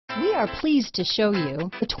We are pleased to show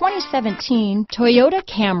you the 2017 Toyota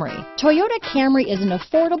Camry. Toyota Camry is an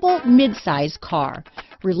affordable mid-size car,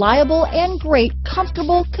 reliable and great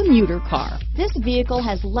comfortable commuter car. This vehicle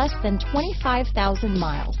has less than 25,000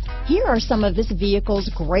 miles. Here are some of this vehicle's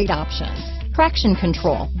great options: traction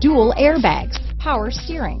control, dual airbags, power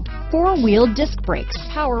steering, four-wheel disc brakes,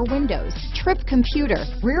 power windows, trip computer,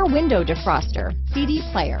 rear window defroster, CD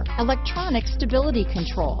player, electronic stability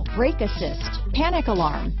control, brake assist, panic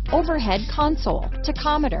alarm, overhead console,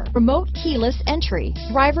 tachometer, remote keyless entry,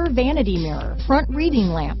 driver vanity mirror, front reading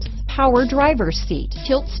lamps, power driver's seat,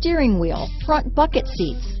 tilt steering wheel, front bucket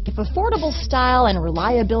seats. If affordable style and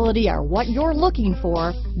reliability are what you're looking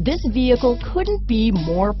for, this vehicle couldn't be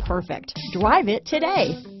more perfect. Drive it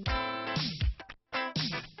today.